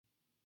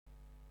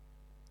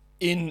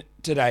In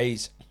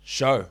today's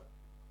show,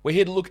 we're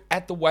here to look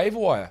at the waiver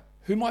wire.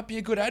 Who might be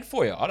a good ad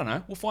for you? I don't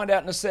know. We'll find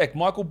out in a sec.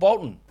 Michael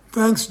Bolton.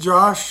 Thanks,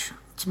 Josh.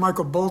 It's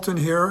Michael Bolton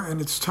here,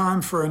 and it's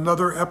time for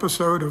another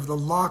episode of the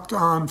Locked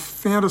On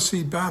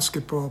Fantasy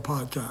Basketball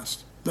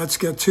Podcast. Let's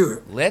get to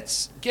it.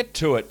 Let's get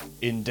to it,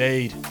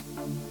 indeed.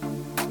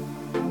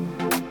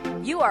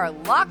 You are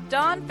Locked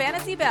On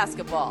Fantasy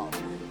Basketball,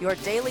 your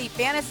daily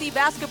fantasy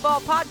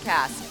basketball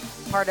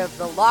podcast, part of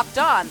the Locked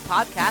On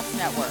Podcast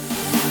Network.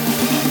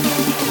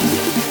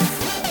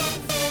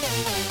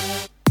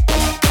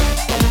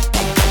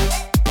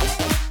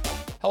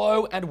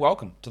 Hello and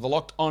welcome to the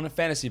Locked On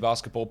Fantasy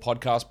Basketball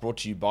Podcast brought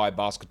to you by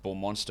Basketball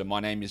Monster. My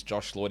name is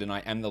Josh Lloyd and I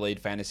am the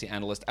lead fantasy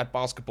analyst at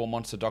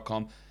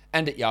basketballmonster.com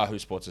and at Yahoo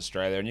Sports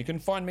Australia. And you can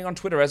find me on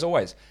Twitter as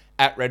always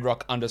at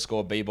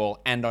redrock_bball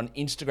and on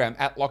Instagram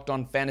at Locked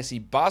On Fantasy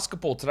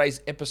Basketball.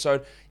 Today's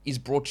episode is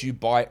brought to you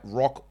by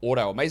Rock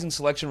Auto. Amazing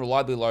selection,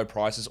 reliably low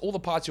prices, all the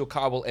parts your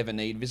car will ever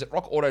need. Visit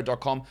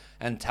rockauto.com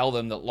and tell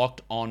them that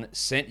Locked On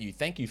sent you.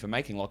 Thank you for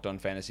making Locked On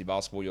Fantasy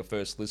Basketball your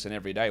first listen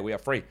every day. We are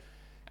free.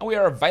 And we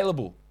are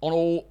available on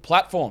all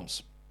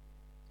platforms.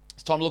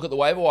 It's time to look at the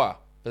waiver wire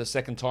for the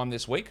second time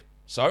this week.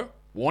 So,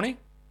 Warnie.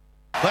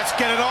 Let's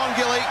get it on,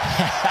 Gilly.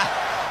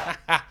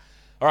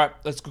 All right,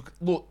 let's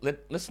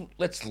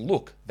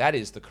look. That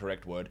is the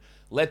correct word.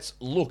 Let's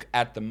look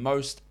at the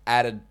most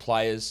added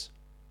players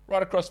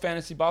right across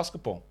fantasy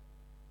basketball.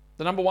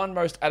 The number one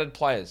most added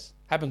players.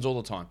 Happens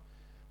all the time.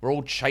 We're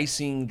all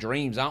chasing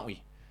dreams, aren't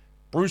we?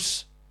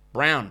 Bruce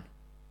Brown,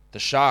 the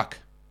Shark.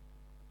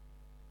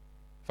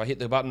 If I hit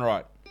the button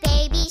right.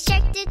 Baby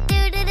shark,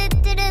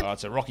 Oh,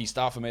 it's a rocky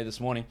start for me this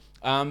morning.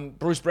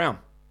 Bruce Brown.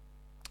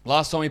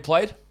 Last time he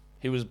played,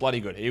 he was bloody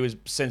good. He was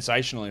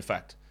sensational, in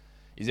fact.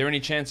 Is there any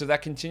chance of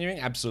that continuing?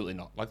 Absolutely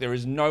not. Like, there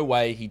is no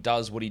way he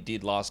does what he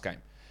did last game.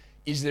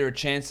 Is there a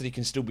chance that he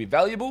can still be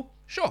valuable?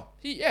 Sure.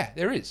 Yeah,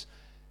 there is.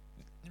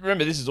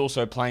 Remember, this is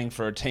also playing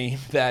for a team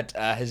that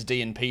has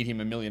DNP'd him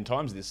a million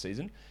times this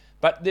season.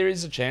 But there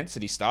is a chance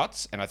that he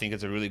starts, and I think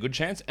it's a really good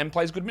chance, and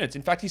plays good minutes.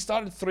 In fact, he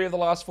started 3 of the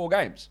last 4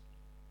 games.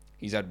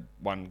 He's had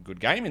one good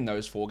game in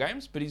those 4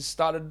 games, but he's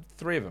started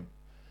 3 of them.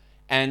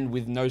 And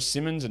with no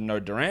Simmons and no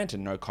Durant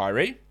and no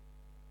Kyrie,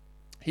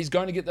 he's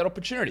going to get that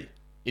opportunity.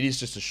 It is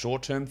just a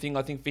short-term thing,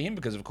 I think, for him,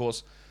 because, of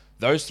course,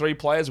 those 3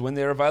 players, when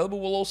they're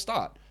available, will all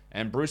start,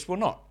 and Bruce will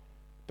not.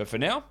 But for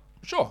now,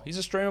 sure, he's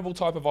a streamable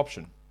type of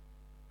option.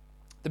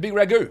 The big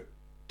Ragu,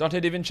 Dante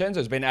DiVincenzo,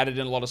 has been added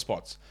in a lot of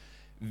spots.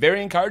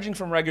 Very encouraging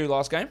from Ragu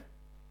last game.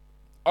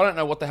 I don't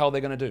know what the hell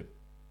they're going to do.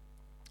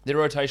 Their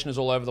rotation is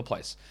all over the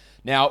place.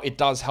 Now, it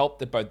does help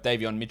that both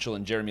Davion Mitchell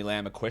and Jeremy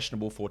Lamb are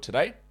questionable for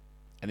today,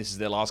 and this is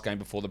their last game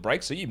before the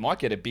break, so you might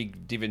get a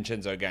big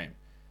DiVincenzo game.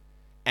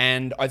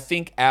 And I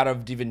think out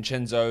of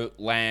DiVincenzo,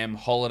 Lamb,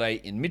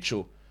 Holiday, and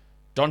Mitchell,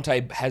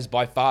 Dante has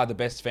by far the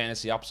best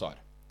fantasy upside.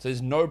 So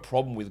there's no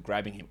problem with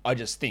grabbing him. I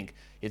just think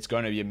it's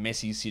going to be a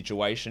messy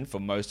situation for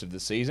most of the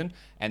season,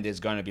 and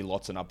there's going to be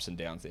lots of ups and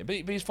downs there. But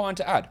he's fine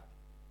to add.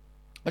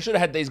 I should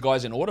have had these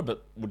guys in order,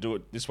 but we'll do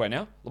it this way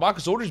now.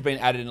 LaMarcus Aldridge has been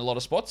added in a lot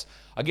of spots.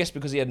 I guess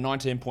because he had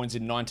 19 points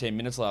in 19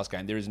 minutes last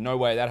game. There is no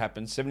way that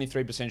happens.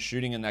 73%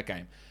 shooting in that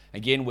game.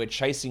 Again, we're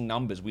chasing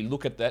numbers. We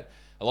look at that.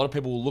 A lot of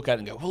people will look at it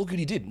and go, well, look what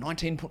he did.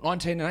 19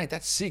 and 8.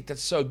 That's sick.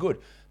 That's so good.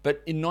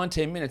 But in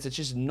 19 minutes, it's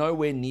just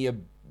nowhere near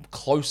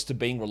close to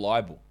being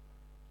reliable.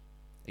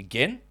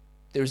 Again,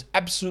 there is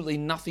absolutely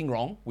nothing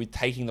wrong with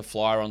taking the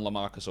flyer on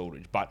LaMarcus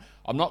Aldridge. But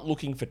I'm not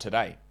looking for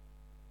today.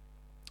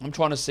 I'm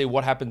trying to see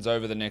what happens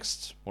over the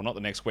next, well, not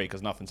the next week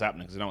because nothing's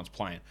happening because no one's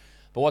playing,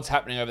 but what's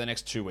happening over the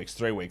next 2 weeks,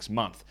 3 weeks,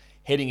 month,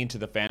 heading into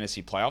the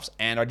fantasy playoffs.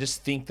 And I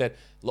just think that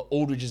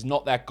Aldridge is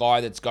not that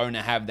guy that's going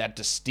to have that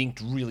distinct,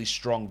 really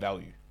strong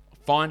value.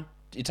 Fine,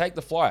 you take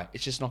the flyer.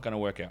 It's just not going to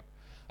work out.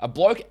 A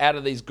bloke out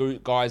of these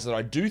guys that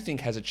I do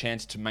think has a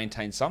chance to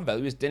maintain some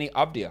value is Denny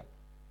Avdia.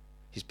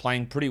 He's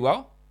playing pretty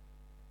well.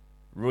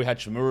 Rui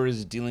Hachimura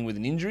is dealing with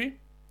an injury.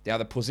 Now,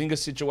 the Porzingis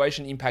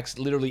situation impacts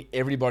literally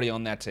everybody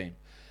on that team.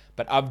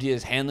 But Avdia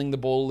is handling the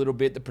ball a little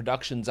bit. The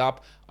production's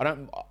up.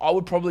 I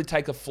would probably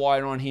take a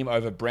flyer on him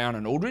over Brown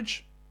and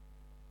Aldridge.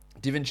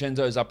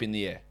 DiVincenzo's up in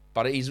the air,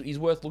 but he's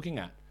worth looking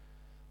at.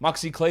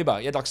 Maxi Kleber,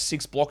 he had like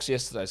 6 blocks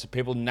yesterday, so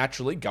people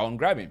naturally go and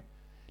grab him.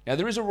 Now,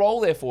 there is a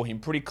role there for him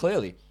pretty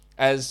clearly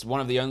as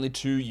one of the only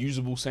 2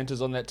 usable centers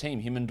on that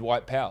team, him and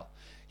Dwight Powell.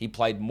 He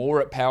played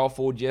more at power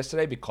forward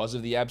yesterday because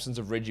of the absence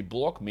of Reggie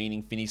Bullock,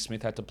 meaning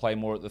Finney-Smith had to play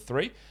more at the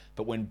 3.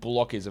 But when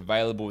Bullock is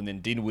available and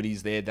then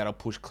Dinwiddie's there, that'll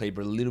push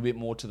Kleber a little bit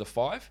more to the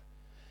 5.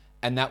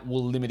 And that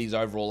will limit his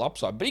overall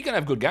upside. But he can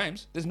have good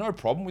games. There's no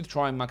problem with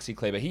trying Maxi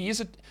Kleber.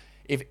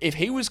 If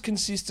he was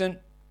consistent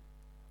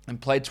and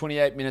played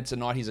 28 minutes a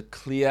night, he's a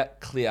clear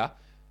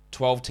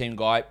 12-team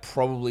guy,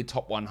 probably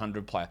top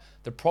 100 player.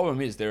 The problem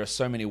is there are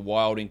so many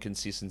wild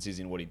inconsistencies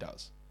in what he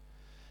does.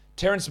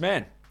 Terrence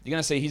Mann. You're going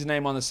to see his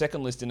name on the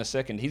second list in a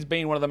second. He's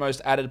been one of the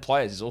most added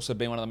players. He's also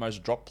been one of the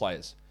most dropped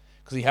players.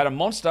 Because he had a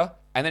monster,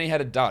 and then he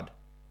had a dud.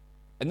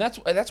 And that's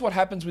what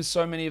happens with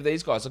so many of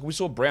these guys. Like we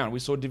saw Brown, we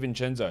saw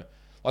DiVincenzo.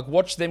 Like,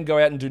 watch them go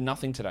out and do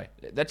nothing today.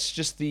 That's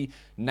just the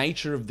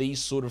nature of these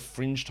sort of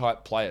fringe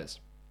type players.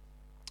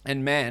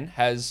 And Man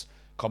has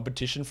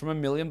competition from a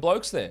million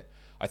blokes there.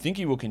 I think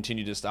he will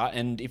continue to start,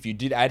 and if you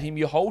did add him,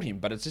 you hold him,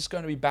 but it's just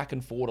going to be back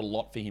and forward a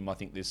lot for him, I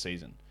think, this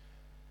season.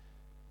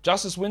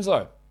 Justice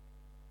Winslow.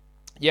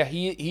 Yeah,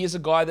 he is a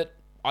guy that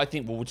I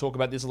think, we'll talk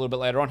about this a little bit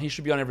later on, he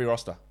should be on every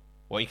roster.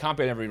 Well, he can't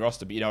be on every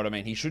roster, but you know what I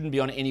mean. He shouldn't be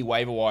on any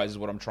waiver wires is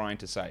what I'm trying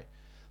to say.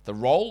 The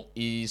role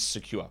is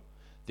secure.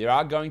 There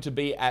are going to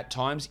be, at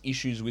times,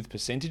 issues with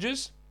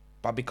percentages,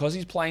 but because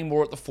he's playing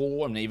more at the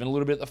 4 and even a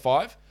little bit at the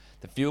 5,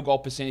 the field goal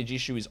percentage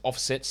issue is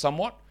offset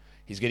somewhat.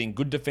 He's getting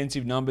good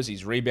defensive numbers.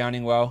 He's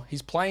rebounding well.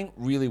 He's playing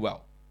really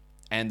well.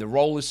 And the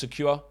role is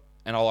secure,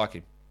 and I like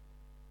him.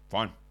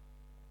 Fine.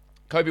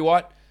 Kobe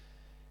White.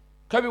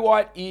 Kobe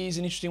White is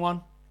an interesting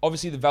one.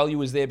 Obviously, the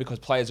value is there because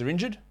players are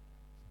injured,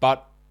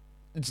 but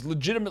it's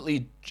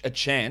legitimately a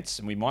chance,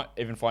 and we might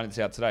even find this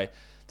out today,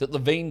 that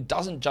LaVine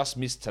doesn't just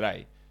miss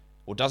today,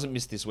 or doesn't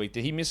miss this week,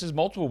 that he misses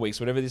multiple weeks,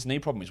 whatever this knee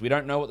problem is. We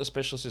don't know what the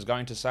specialist is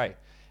going to say.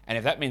 And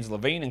if that means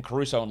LaVine and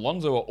Caruso and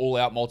Lonzo are all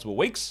out multiple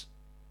weeks,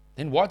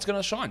 then White's going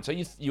to shine. So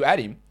you add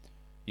him,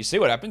 you see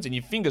what happens, and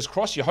you fingers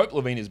crossed, you hope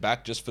LaVine is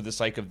back just for the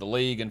sake of the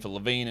league and for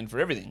LaVine and for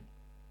everything.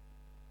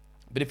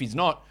 But if he's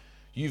not,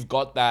 you've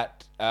got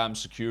that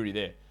security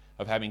there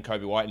of having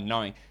Kobe White and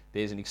knowing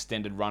there's an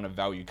extended run of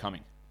value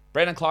coming.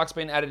 Brandon Clark's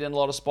been added in a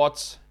lot of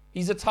spots.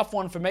 He's a tough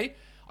one for me.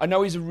 I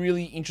know he's a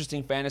really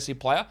interesting fantasy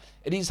player.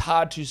 It is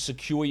hard to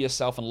secure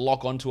yourself and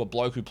lock onto a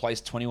bloke who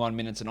plays 21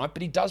 minutes a night,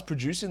 but he does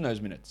produce in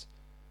those minutes.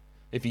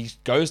 If he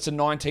goes to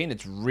 19,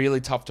 it's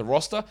really tough to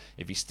roster.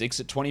 If he sticks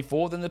at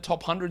 24, then the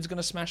top 100 is going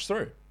to smash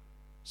through.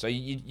 So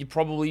you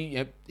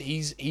probably,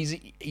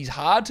 he's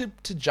hard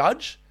to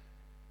judge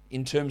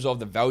in terms of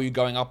the value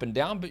going up and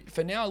down. But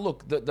for now,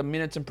 look, the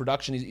minutes and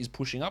production is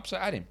pushing up, so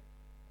add him.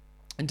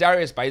 And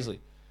Darius Bazley,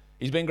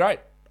 he's been great.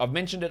 I've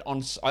mentioned it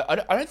on, I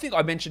don't think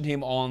I mentioned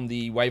him on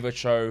the waiver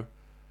show,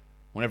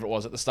 whenever it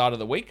was, at the start of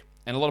the week.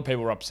 And a lot of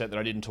people were upset that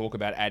I didn't talk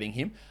about adding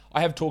him. I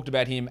have talked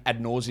about him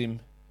ad nauseum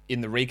in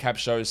the recap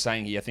shows,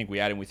 saying, I think we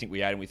add him, we think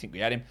we add him, we think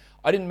we add him.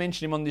 I didn't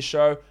mention him on this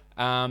show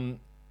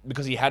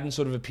because he hadn't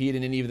sort of appeared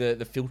in any of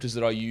the filters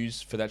that I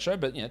use for that show.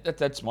 But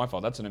that's my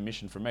fault. That's an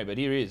omission from me. But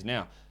here he is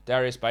now.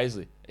 Darius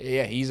Bazley.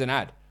 Yeah, he's an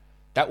ad.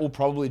 That will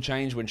probably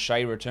change when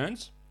Shea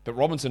returns. But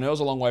Robinson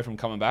Earl's a long way from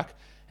coming back.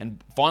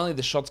 And finally,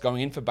 the shot's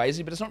going in for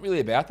Bazley, but it's not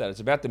really about that.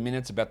 It's about the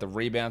minutes, about the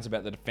rebounds,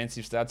 about the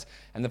defensive stats,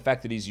 and the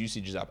fact that his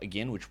usage is up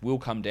again, which will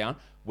come down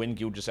when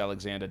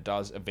Gilgeous-Alexander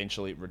does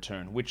eventually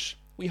return, which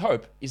we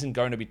hope isn't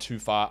going to be too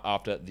far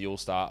after the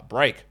All-Star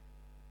break.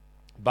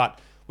 But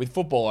with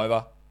football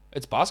over,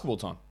 it's basketball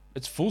time.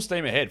 It's full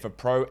steam ahead for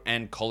pro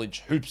and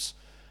college hoops.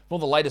 For all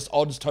the latest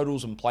odds,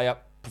 totals, and player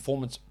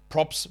performance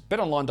props,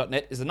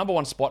 BetOnline.net is the number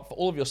one spot for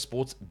all of your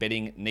sports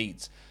betting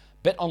needs.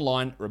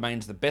 BetOnline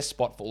remains the best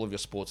spot for all of your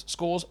sports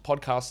scores,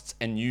 podcasts,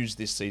 and news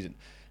this season.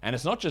 And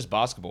it's not just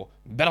basketball.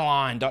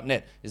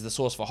 BetOnline.net is the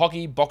source for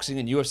hockey, boxing,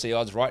 and UFC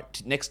odds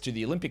right next to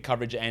the Olympic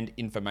coverage and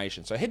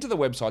information. So head to the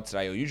website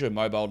today or use your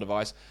mobile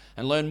device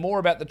and learn more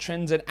about the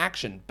trends and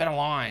action.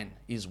 BetOnline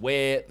is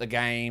where the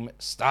game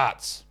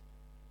starts.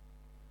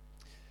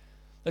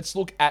 Let's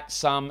look at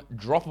some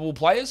droppable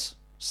players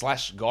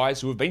 /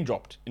 guys who have been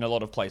dropped in a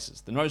lot of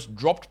places. The most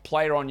dropped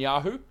player on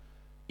Yahoo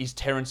is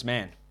Terrence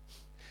Mann.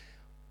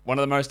 One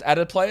of the most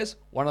added players,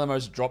 one of the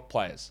most dropped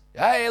players.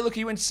 Hey, look,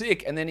 he went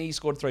sick, and then he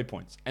scored 3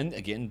 points. And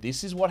again,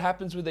 this is what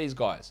happens with these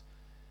guys.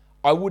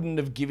 I wouldn't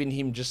have given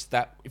him just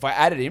that. If I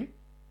added him,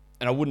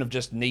 and I wouldn't have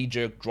just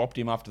knee-jerk dropped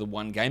him after the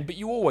one game, but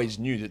you always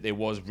knew that there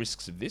was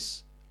risks of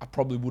this, I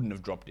probably wouldn't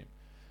have dropped him.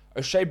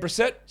 O'Shea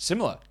Brissett,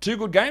 similar. 2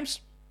 good games.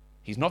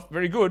 He's not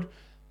very good,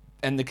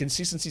 and the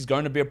consistency is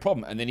going to be a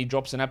problem. And then he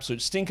drops an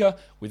absolute stinker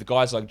with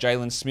guys like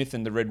Jalen Smith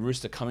and the Red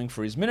Rooster coming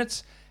for his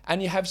minutes,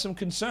 and you have some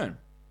concern.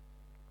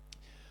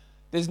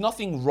 There's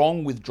nothing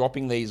wrong with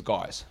dropping these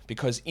guys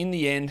because in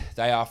the end,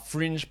 they are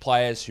fringe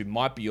players who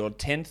might be your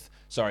 12th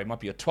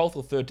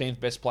or 13th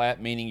best player,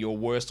 meaning your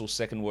worst or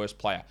second worst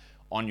player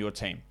on your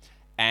team.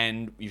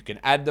 And you can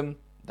add them,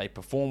 they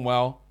perform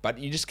well, but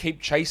you just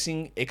keep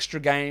chasing extra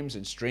games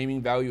and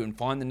streaming value and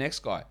find the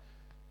next guy.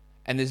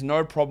 And there's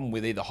no problem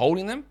with either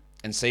holding them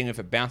and seeing if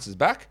it bounces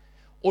back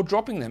or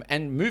dropping them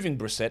and moving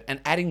Brissett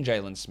and adding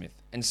Jalen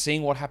Smith and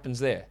seeing what happens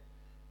there.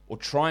 Or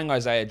trying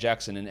Isaiah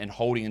Jackson and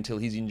holding until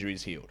his injury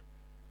is healed.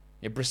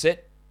 Yeah, Brissett,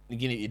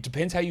 again, it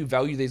depends how you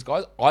value these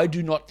guys. I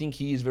do not think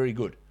he is very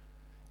good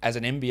as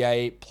an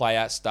NBA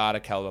player, starter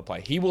caliber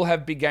player. He will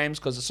have big games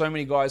because so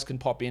many guys can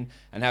pop in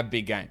and have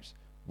big games.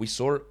 We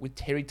saw it with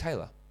Terry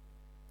Taylor.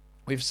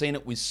 We've seen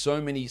it with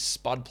so many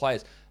spud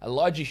players.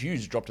 Elijah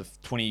Hughes dropped a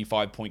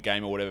 25-point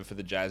game or whatever for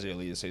the Jazz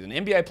earlier this season.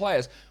 NBA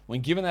players,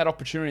 when given that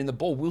opportunity in the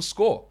ball, will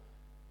score.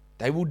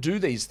 They will do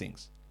these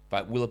things,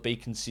 but will it be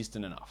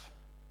consistent enough?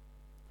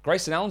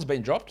 Grayson Allen's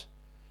been dropped.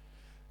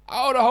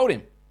 I would have held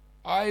him.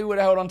 I would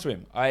have held on to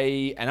him.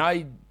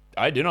 I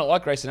do not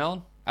like Grayson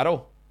Allen at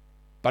all.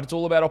 But it's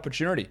all about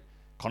opportunity.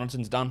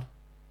 Connaughton's done.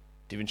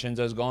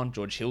 DiVincenzo's gone.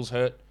 George Hill's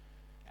hurt.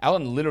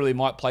 Allen literally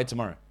might play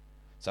tomorrow.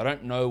 So I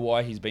don't know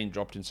why he's been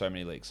dropped in so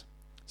many leagues.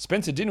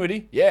 Spencer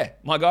Dinwiddie, yeah,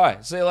 my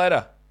guy. See you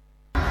later.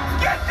 Get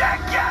that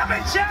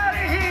garbage out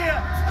of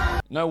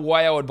here! No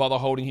way I would bother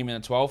holding him in a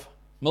 12.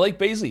 Malik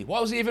Beasley, why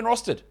was he even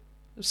rostered?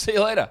 See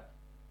you later.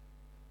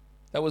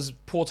 That was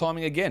poor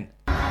timing again.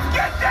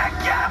 Get that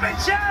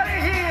garbage out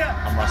of here!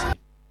 I'm rusty.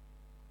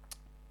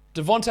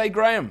 Devontae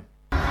Graham.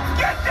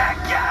 Get that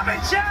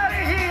garbage out of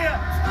here!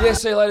 Yeah,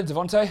 see you later,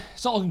 Devontae.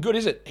 It's not looking good,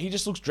 is it? He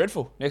just looks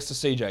dreadful next to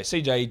CJ.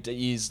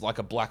 CJ is like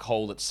a black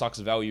hole that sucks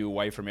value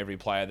away from every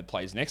player that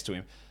plays next to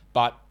him.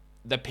 But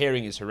the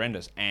pairing is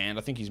horrendous, and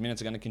I think his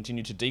minutes are going to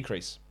continue to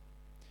decrease.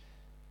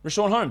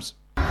 Rashawn Holmes.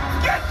 Get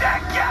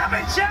that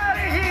garbage out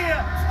of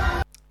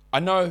here!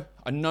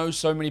 I know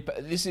so many...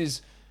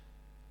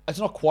 It's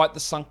not quite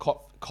the sunk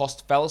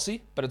cost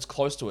fallacy, but it's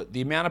close to it.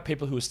 The amount of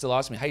people who are still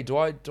asking me, hey, do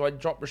I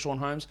drop Rashawn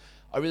Holmes?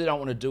 I really don't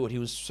want to do it. He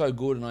was so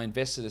good, and I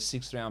invested a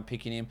 6th round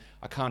pick in him.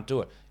 I can't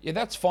do it. Yeah,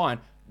 that's fine.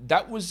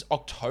 That was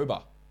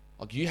October.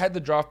 Like, you had the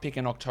draft pick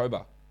in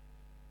October.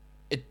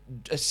 A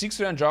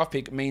 6th round draft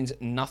pick means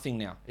nothing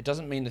now. It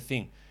doesn't mean a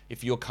thing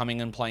if you're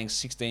coming and playing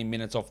 16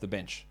 minutes off the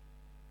bench.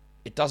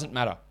 It doesn't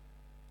matter.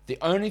 The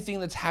only thing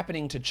that's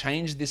happening to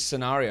change this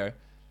scenario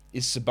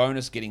is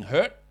Sabonis getting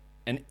hurt.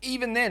 And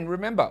even then,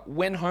 remember,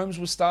 when Holmes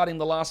was starting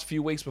the last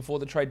few weeks before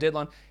the trade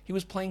deadline, he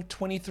was playing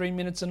 23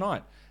 minutes a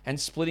night and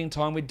splitting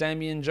time with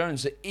Damian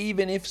Jones. So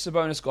even if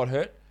Sabonis got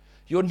hurt,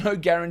 you're no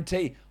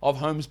guarantee of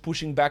Holmes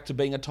pushing back to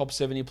being a top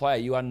 70 player.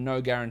 You are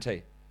no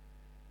guarantee.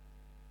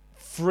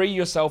 Free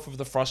yourself of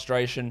the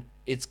frustration.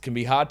 It can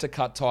be hard to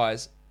cut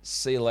ties.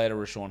 See you later,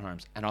 Rashawn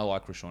Holmes. And I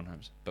like Rashawn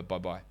Holmes, but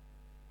bye-bye.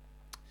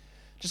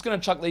 Just going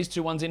to chuck these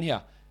two ones in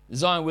here.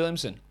 Zion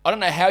Williamson. I don't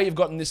know how you've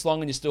gotten this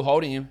long and you're still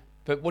holding him,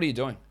 but what are you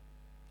doing?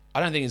 I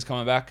don't think he's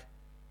coming back.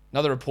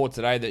 Another report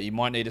today that he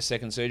might need a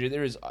second surgery.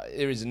 There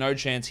is no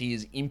chance he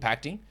is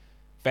impacting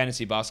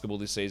fantasy basketball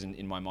this season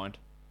in my mind.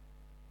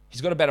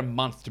 He's got about a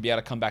month to be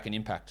able to come back and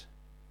impact.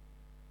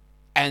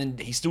 And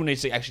he still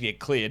needs to actually get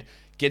cleared,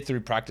 get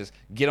through practice,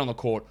 get on the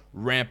court,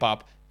 ramp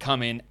up,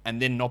 come in,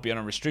 and then not be on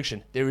a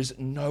restriction. There is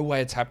no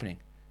way it's happening.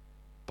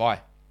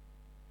 Bye.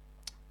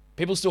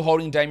 People still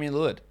holding Damian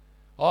Lillard.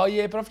 Oh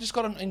yeah, but I've just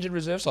got an injured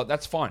reserve slot.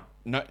 That's fine.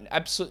 No,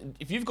 absolutely.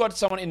 If you've got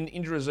someone in an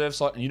injured reserve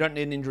slot and you don't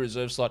need an injured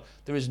reserve slot,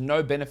 there is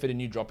no benefit in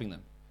you dropping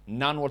them.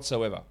 None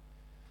whatsoever.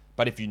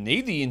 But if you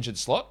need the injured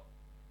slot,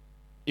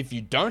 if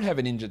you don't have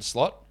an injured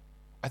slot,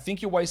 I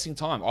think you're wasting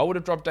time. I would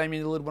have dropped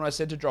Damian Lillard when I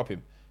said to drop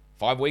him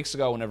 5 weeks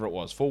ago, whenever it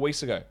was, 4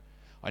 weeks ago.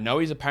 I know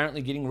he's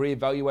apparently getting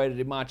reevaluated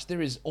in March.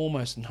 There is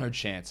almost no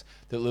chance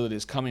that Lillard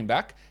is coming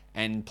back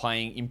and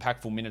playing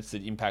impactful minutes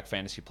that impact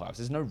fantasy players.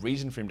 There's no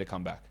reason for him to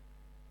come back.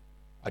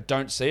 I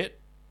don't see it.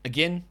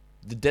 Again,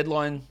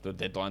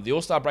 the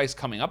All-Star break's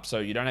coming up, so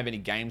you don't have any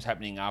games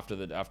happening after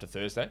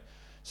Thursday.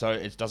 So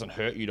it doesn't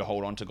hurt you to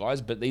hold on to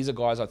guys, but these are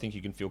guys I think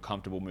you can feel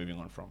comfortable moving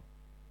on from.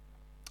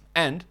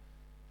 And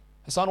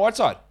Hassan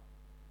Whiteside.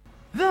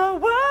 The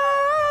world.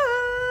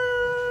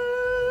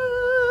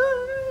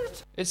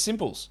 It's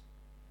simples.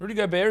 Rudy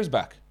Gobert is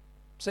back.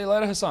 See you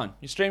later, Hassan.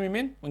 You stream him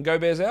in when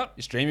Gobert's out.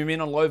 You stream him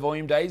in on low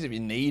volume days if you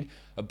need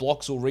a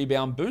blocks or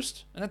rebound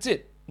boost, and that's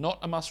it. Not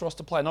a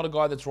must-roster player. Not a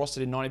guy that's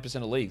rostered in 90%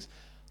 of leagues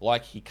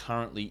like he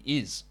currently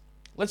is.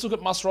 Let's look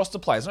at must-roster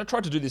players. And I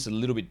tried to do this a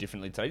little bit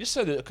differently today, just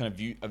so that I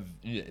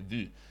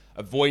can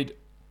avoid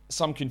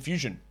some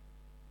confusion.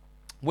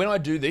 When I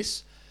do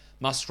this,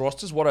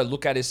 must-rosters, what I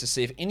look at is to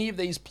see if any of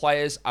these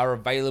players are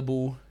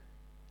available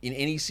in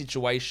any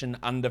situation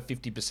under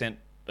 50%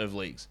 of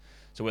leagues.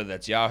 So whether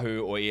that's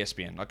Yahoo or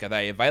ESPN. Like, are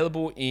they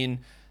available in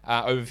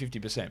over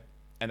 50%?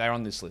 And they're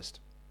on this list.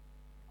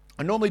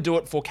 I normally do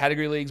it for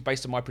category leagues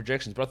based on my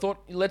projections, but I thought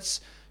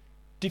let's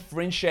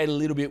differentiate a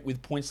little bit with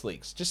points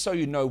leagues, just so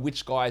you know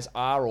which guys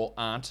are or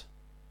aren't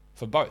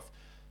for both.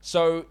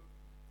 So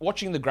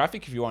watching the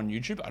graphic, if you're on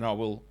YouTube, and I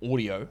will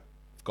audio,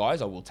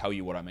 guys, I will tell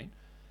you what I mean.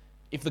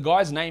 If the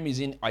guy's name is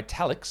in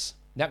italics,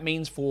 that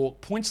means for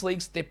points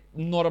leagues, they're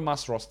not a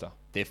must roster.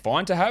 They're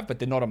fine to have, but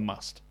they're not a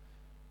must.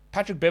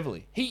 Patrick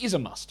Beverley, he is a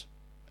must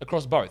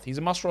across both. He's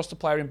a must roster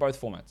player in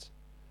both formats.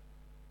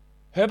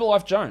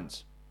 Herbalife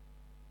Jones,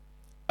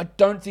 I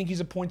don't think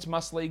he's a points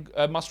must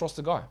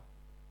roster guy.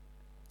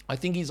 I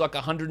think he's like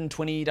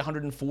 120 to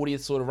 140th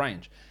sort of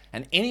range.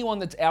 And anyone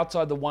that's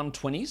outside the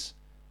 120s,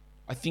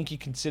 I think you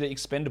consider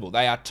expendable.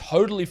 They are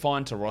totally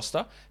fine to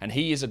roster, and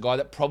he is a guy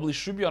that probably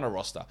should be on a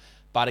roster.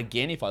 But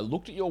again, if I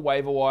looked at your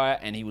waiver wire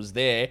and he was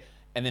there,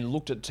 and then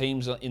looked at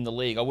teams in the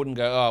league, I wouldn't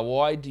go, oh,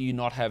 why do you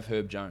not have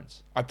Herb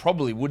Jones? I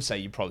probably would say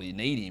you probably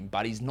need him,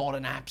 but he's not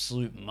an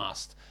absolute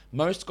must.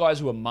 Most guys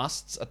who are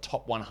musts are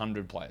top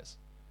 100 players.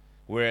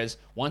 Whereas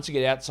once you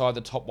get outside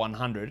the top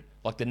 100,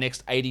 like the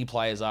next 80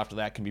 players after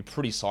that can be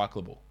pretty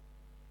cyclable.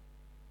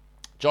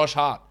 Josh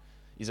Hart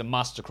is a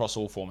must across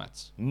all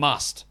formats.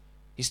 Must.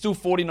 He's still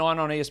 49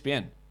 on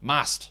ESPN.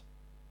 Must.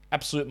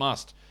 Absolute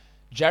must.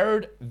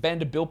 Jared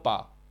Vanderbilt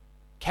Bar.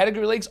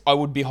 Category leagues, I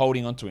would be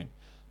holding on to him.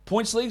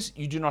 Points leagues,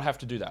 you do not have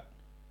to do that.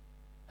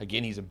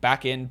 Again, he's a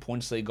back-end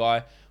points league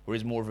guy, or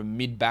he's more of a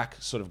mid-back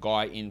sort of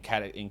guy in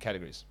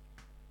categories.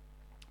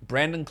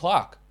 Brandon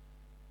Clark.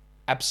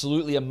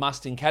 absolutely a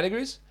must in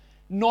categories.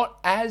 Not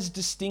as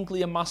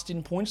distinctly a must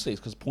in points leagues,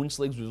 because points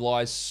leagues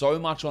relies so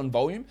much on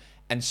volume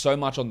and so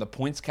much on the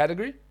points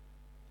category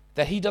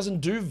that he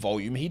doesn't do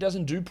volume, he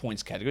doesn't do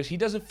points categories, he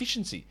does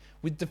efficiency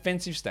with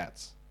defensive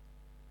stats.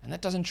 And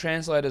that doesn't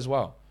translate as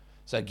well.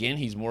 So again,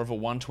 he's more of a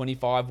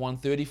 125,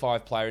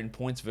 135 player in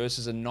points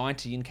versus a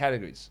 90 in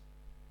categories.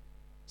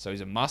 So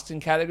he's a must in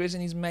categories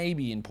and he's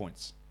maybe in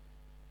points.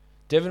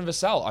 Devin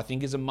Vassell, I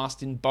think, is a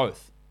must in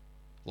both.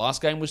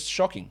 Last game was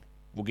shocking.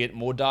 We'll get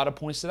more data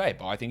points today,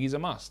 but I think he's a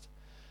must.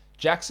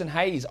 Jackson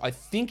Hayes, I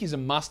think, is a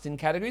must in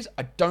categories.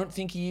 I don't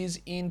think he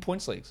is in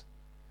points leagues.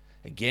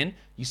 Again,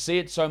 you see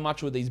it so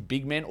much with these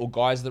big men or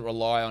guys that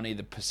rely on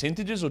either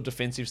percentages or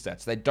defensive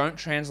stats. They don't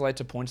translate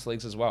to points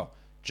leagues as well.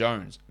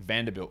 Jones,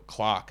 Vanderbilt,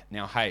 Clark,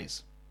 now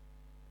Hayes.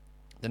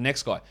 The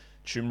next guy,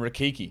 Chuma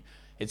Rakiki.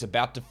 It's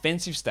about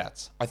defensive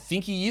stats. I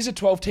think he is a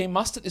 12-team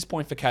must at this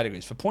point for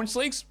categories. For points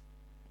leagues,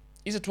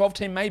 he's a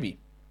 12-team maybe.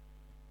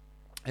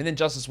 And then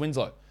Justice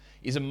Winslow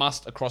is a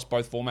must across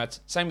both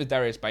formats. Same with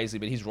Darius Bazley,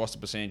 but his roster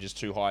percentage is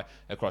too high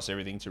across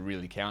everything to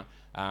really count.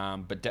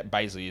 But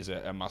Bazley is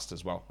a must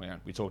as well.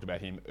 We talked about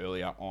him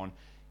earlier on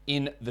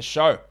in the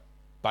show.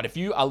 But if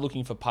you are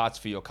looking for parts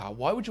for your car,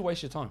 why would you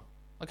waste your time?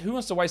 Like, who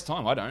wants to waste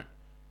time? I don't.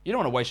 You don't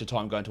want to waste your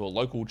time going to a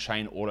local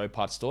chain auto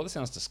parts store. That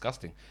sounds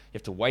disgusting. You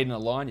have to wait in a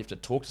line. You have to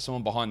talk to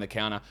someone behind the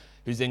counter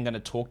who's then going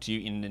to talk to you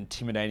in an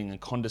intimidating and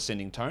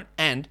condescending tone.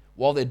 And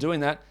while they're doing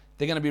that,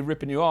 they're going to be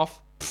ripping you off.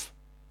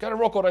 Go to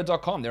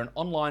rockauto.com. They're an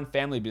online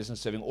family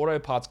business serving auto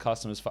parts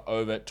customers for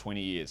over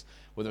 20 years.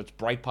 Whether it's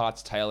brake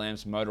parts, tail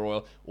lamps, motor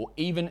oil, or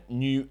even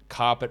new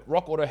carpet,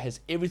 Rock Auto has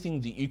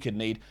everything that you could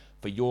need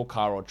for your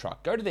car or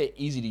truck. Go to their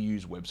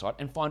easy-to-use website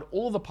and find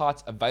all the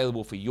parts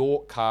available for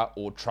your car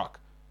or truck.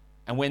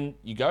 And when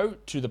you go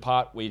to the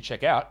part where you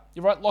check out,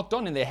 you write Locked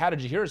On in their How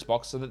Did You Hear Us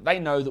box so that they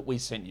know that we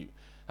sent you.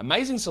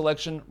 Amazing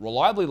selection,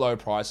 reliably low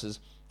prices,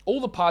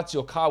 all the parts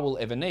your car will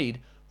ever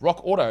need,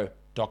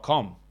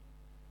 rockauto.com.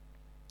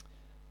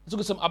 Let's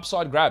look at some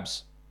upside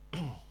grabs.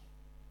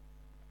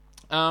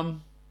 I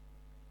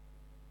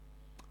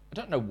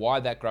don't know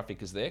why that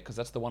graphic is there, because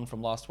that's the one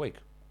from last week.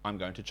 I'm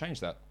going to change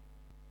that.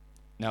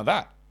 Now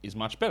that is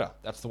much better.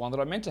 That's the one that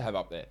I meant to have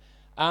up there.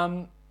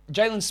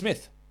 Jalen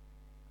Smith.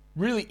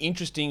 Really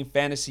interesting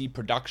fantasy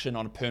production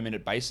on a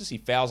per-minute basis. He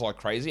fouls like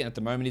crazy, and at the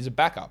moment he's a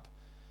backup.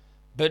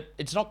 But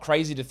it's not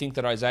crazy to think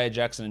that Isaiah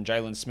Jackson and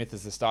Jalen Smith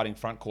is the starting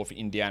front court for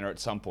Indiana at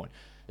some point.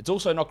 It's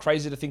also not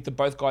crazy to think that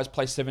both guys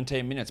play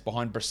 17 minutes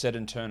behind Brissett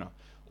and Turner,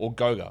 or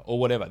Goga, or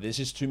whatever. There's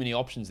just too many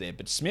options there.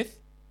 But Smith,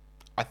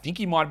 I think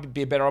he might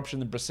be a better option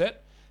than Brissett.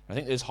 I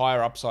think there's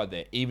higher upside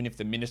there, even if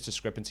the minutes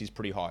discrepancy is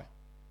pretty high.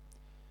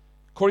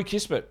 Corey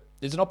Kispert,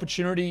 there's an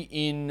opportunity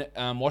in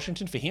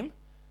Washington for him.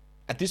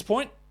 At this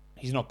point,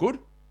 he's not good.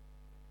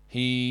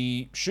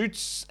 He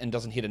shoots and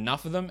doesn't hit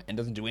enough of them and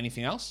doesn't do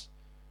anything else.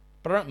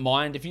 But I don't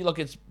mind. If you look,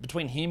 it's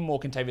between him or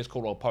Kentavious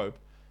Caldwell-Pope.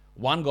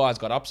 One guy's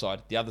got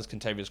upside, the other's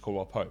Kentavious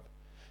Caldwell-Pope.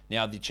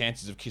 Now, the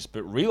chances of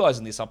Kispert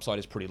realizing this upside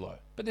is pretty low,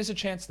 but there's a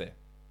chance there.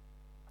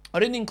 I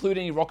didn't include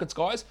any Rockets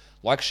guys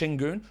like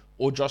Şengün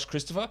or Josh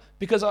Christopher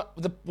because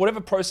whatever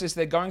process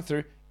they're going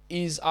through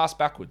is ass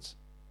backwards.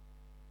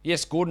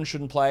 Yes, Gordon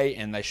shouldn't play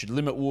and they should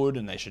limit Wood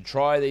and they should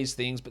try these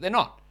things, but they're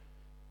not.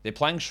 They're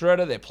playing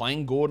Schroeder, they're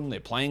playing Gordon, they're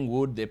playing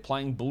Wood, they're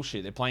playing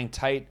bullshit, they're playing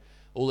Tate,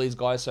 all these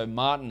guys. So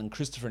Martin and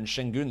Christopher and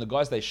Şengün, the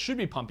guys they should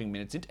be pumping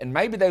minutes into, and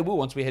maybe they will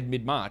once we head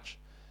mid-March.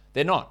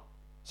 They're not.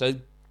 So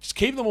just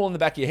keep them all in the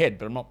back of your head,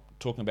 but I'm not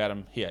talking about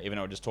them here, even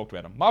though I just talked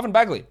about them. Marvin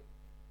Bagley.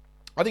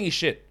 I think he's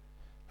shit.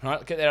 All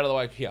right, get that out of the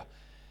way here.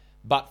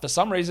 But for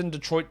some reason,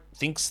 Detroit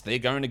thinks they're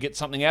going to get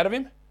something out of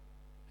him.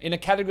 In a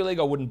category league,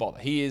 I wouldn't bother.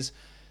 He is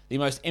the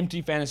most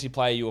empty fantasy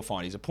player you will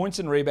find. He's a points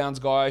and rebounds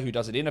guy who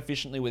does it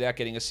inefficiently without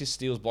getting assists,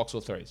 steals, blocks,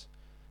 or threes,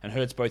 and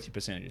hurts both your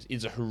percentages.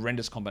 It's a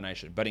horrendous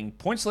combination. But in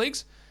points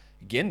leagues,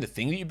 again, the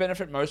thing that you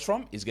benefit most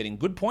from is getting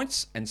good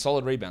points and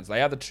solid rebounds.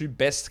 They are the two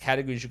best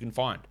categories you can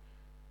find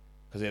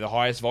because they're the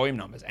highest volume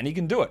numbers. And he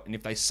can do it. And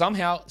if they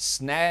somehow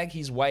snag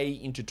his way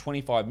into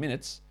 25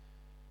 minutes,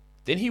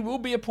 then he will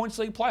be a points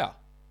league player.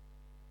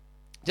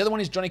 The other one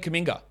is Johnny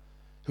Kuminga,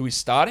 who is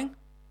starting.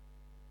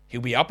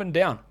 He'll be up and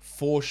down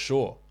for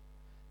sure.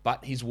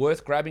 But he's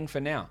worth grabbing for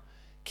now.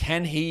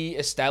 Can he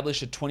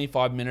establish a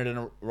 25-minute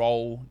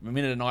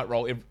a night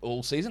role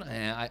all season?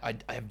 I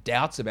have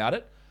doubts about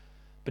it.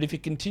 But if he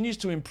continues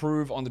to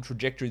improve on the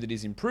trajectory that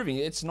he's improving,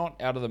 it's not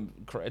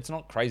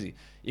crazy.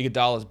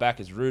 Iguodala's back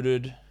is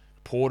rooted.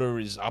 Porter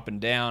is up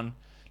and down.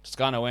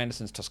 Toscano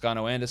Anderson's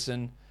Toscano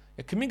Anderson.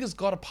 Yeah, Kuminga's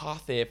got a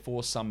path there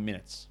for some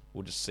minutes.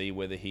 We'll just see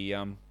whether he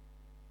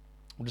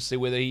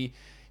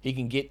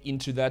can get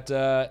into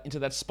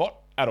that spot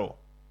at all.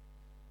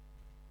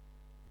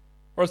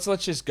 All right, so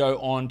let's just go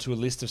on to a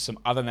list of some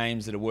other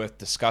names that are worth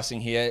discussing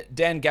here.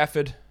 Dan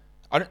Gafford.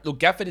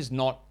 Gafford is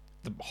not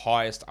the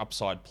highest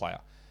upside player.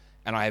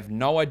 And I have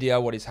no idea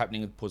what is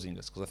happening with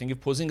Porzingis. Because I think if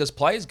Porzingis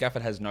plays,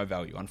 Gafford has no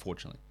value,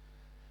 unfortunately.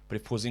 But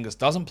if Porzingis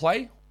doesn't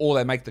play, or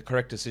they make the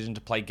correct decision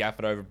to play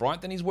Gafford over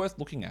Bryant, then he's worth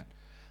looking at.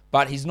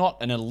 But he's not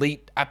an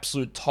elite,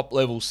 absolute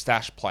top-level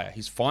stash player.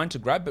 He's fine to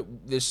grab, but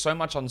there's so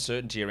much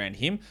uncertainty around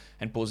him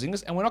and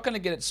Porzingis, and we're not going to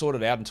get it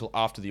sorted out until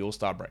after the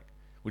All-Star break,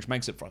 which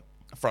makes it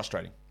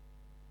frustrating.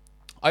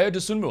 Ayo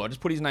Dosunmu, I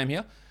just put his name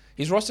here.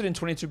 He's rostered in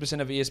 22%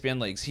 of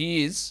ESPN leagues.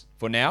 He is,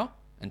 for now,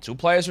 until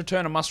players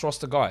return, a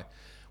must-roster guy.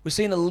 We've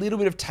seen a little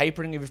bit of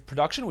tapering of his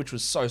production, which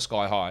was so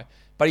sky-high,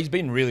 but he's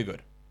been really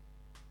good.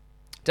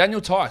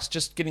 Daniel Tice,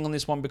 just getting on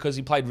this one because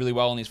he played really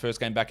well in his first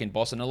game back in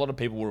Boston. A lot of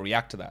people will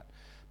react to that.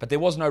 But there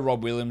was no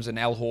Rob Williams, and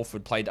Al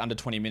Horford played under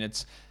 20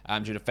 minutes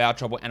due to foul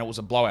trouble, and it was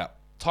a blowout.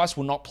 Tice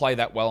will not play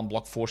that well and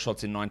block 4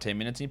 shots in 19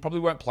 minutes. And he probably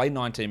won't play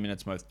 19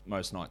 minutes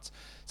most nights.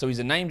 So he's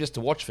a name just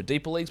to watch for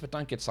deeper leagues, but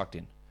don't get sucked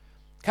in.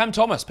 Cam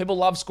Thomas, people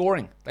love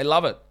scoring. They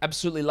love it.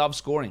 Absolutely love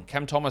scoring.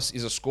 Cam Thomas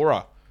is a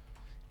scorer.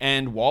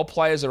 And while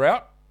players are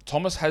out,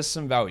 Thomas has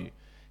some value.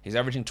 He's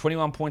averaging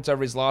 21 points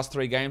over his last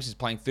 3 games. He's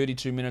playing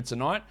 32 minutes a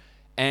night.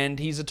 And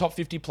he's a top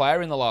 50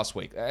 player in the last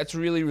week. That's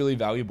really, really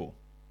valuable.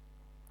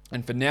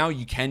 And for now,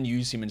 you can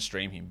use him and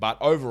stream him. But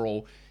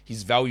overall,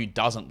 his value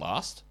doesn't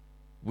last.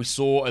 We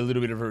saw a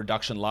little bit of a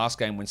reduction last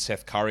game when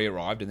Seth Curry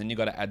arrived, and then you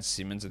got to add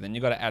Simmons, and then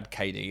you got to add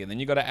KD, and then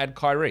you got to add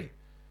Kyrie.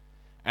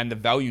 And the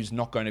value's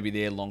not going to be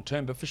there long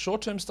term, but for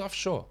short-term stuff,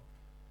 sure.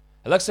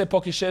 Alexei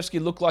Pokusevski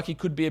looked like he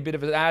could be a bit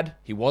of an ad.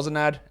 He was an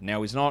ad.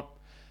 Now he's not.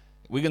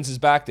 Wiggins is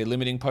back. They're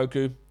limiting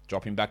Poku.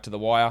 Drop him back to the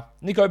wire.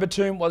 Nico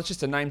Batum, well, it's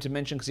just a name to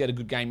mention because he had a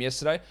good game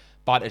yesterday,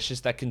 but it's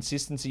just that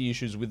consistency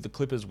issues with the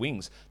Clippers'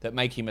 wings that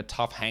make him a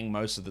tough hang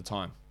most of the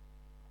time.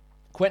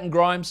 Quentin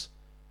Grimes,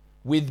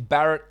 with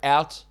Barrett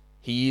out,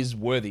 he is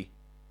worthy.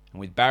 And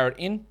with Barrett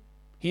in,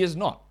 he is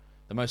not.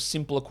 The most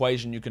simple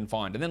equation you can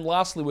find. And then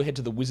lastly, we'll head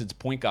to the Wizards'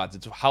 point guards.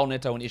 It's Hal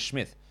Neto and Ish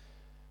Smith.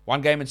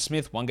 One game it's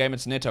Smith, one game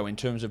it's Neto in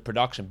terms of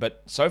production,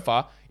 but so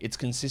far, it's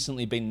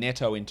consistently been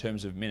Neto in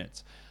terms of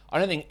minutes. I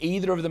don't think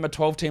either of them are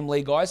 12-team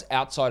league guys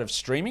outside of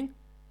streaming.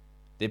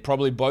 They're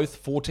probably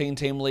both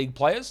 14-team league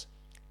players.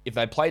 If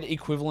they played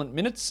equivalent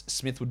minutes,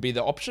 Smith would be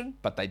the option,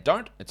 but they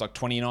don't. It's like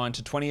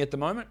 29-20 at the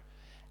moment,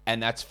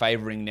 and that's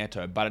favoring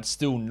Neto, but it's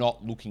still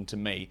not looking to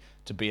me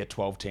to be a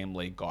 12-team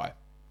league guy.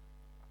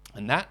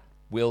 And that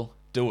will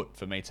do it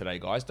for me today,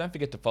 guys. Don't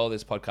forget to follow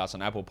this podcast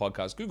on Apple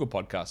Podcasts, Google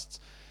Podcasts,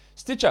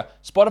 Stitcher,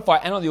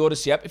 Spotify, and on the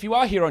Odyssey app. If you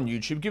are here on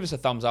YouTube, give us a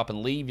thumbs up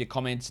and leave your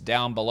comments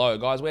down below.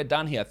 Guys, we're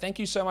done here. Thank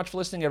you so much for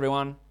listening,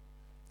 everyone.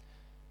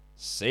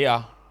 See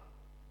ya.